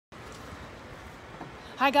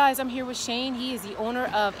Hi guys, I'm here with Shane. He is the owner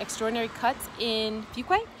of Extraordinary Cuts in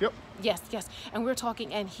Fuquay? Yep. Yes. And we're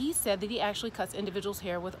talking, and he said that he actually cuts individuals'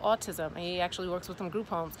 hair with autism, and he actually works with them group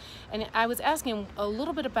homes. And I was asking him a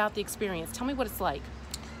little bit about the experience. Tell me what it's like.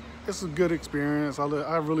 It's a good experience.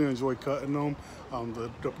 I really enjoy cutting them.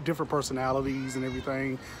 The different personalities and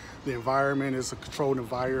everything. The environment is a controlled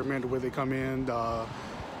environment where they come in.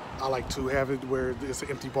 I like to have it where it's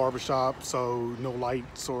an empty barbershop, so no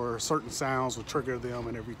lights or certain sounds will trigger them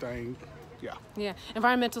and everything. Yeah,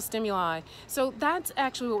 environmental stimuli. So that's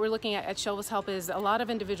actually what we're looking at Shelva's Help. Is a lot of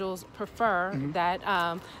individuals prefer that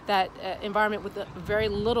environment with very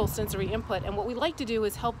little sensory input, and what we like to do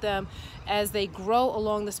is help them as they grow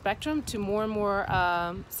along the spectrum to more and more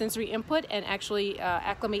sensory input and actually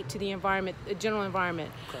acclimate to the environment, the general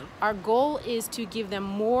environment. Okay. Our goal is to give them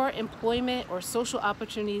more employment or social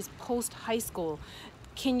opportunities post high school.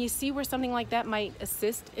 Can you see where something like that might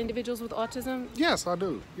assist individuals with autism? Yes, I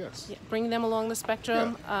do. Yes. Yeah, bring them along the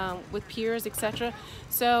spectrum with peers, etc.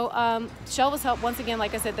 So Shelva's Help, once again,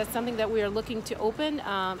 like I said, that's something that we are looking to open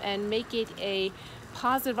and make it a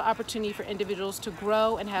positive opportunity for individuals to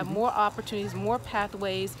grow and have more opportunities, more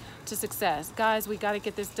pathways to success. Guys, we got to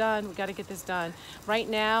get this done. We got to get this done. Right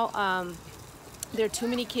now, there are too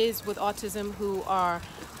many kids with autism who are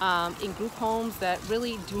in group homes that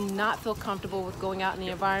really do not feel comfortable with going out in the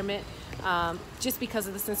environment just because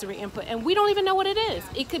of the sensory input. And we don't even know what it is.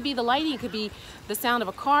 It could be the lighting, it could be the sound of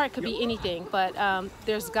a car, it could be anything. But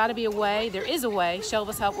there's got to be a way, there is a way,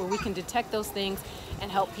 Shelva's Help, where we can detect those things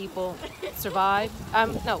and help people survive.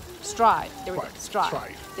 No, strive. There we go.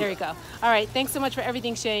 Strive. There you go. All right. Thanks so much for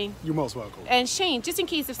everything, Shane. You're most welcome. And Shane, just in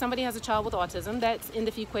case if somebody has a child with autism that's in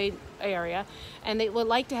the Fuquay area and they would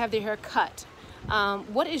like to have their hair cut,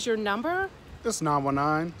 what is your number? It's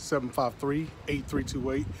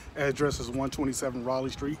 919-753-8328. Address is 127 Raleigh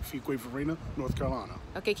Street, Fuquay, Farina, North Carolina.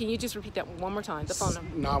 Okay, can you just repeat that one more time, the phone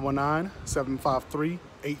number?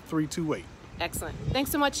 919-753-8328. Excellent. Thanks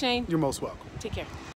so much, Shane. You're most welcome. Take care.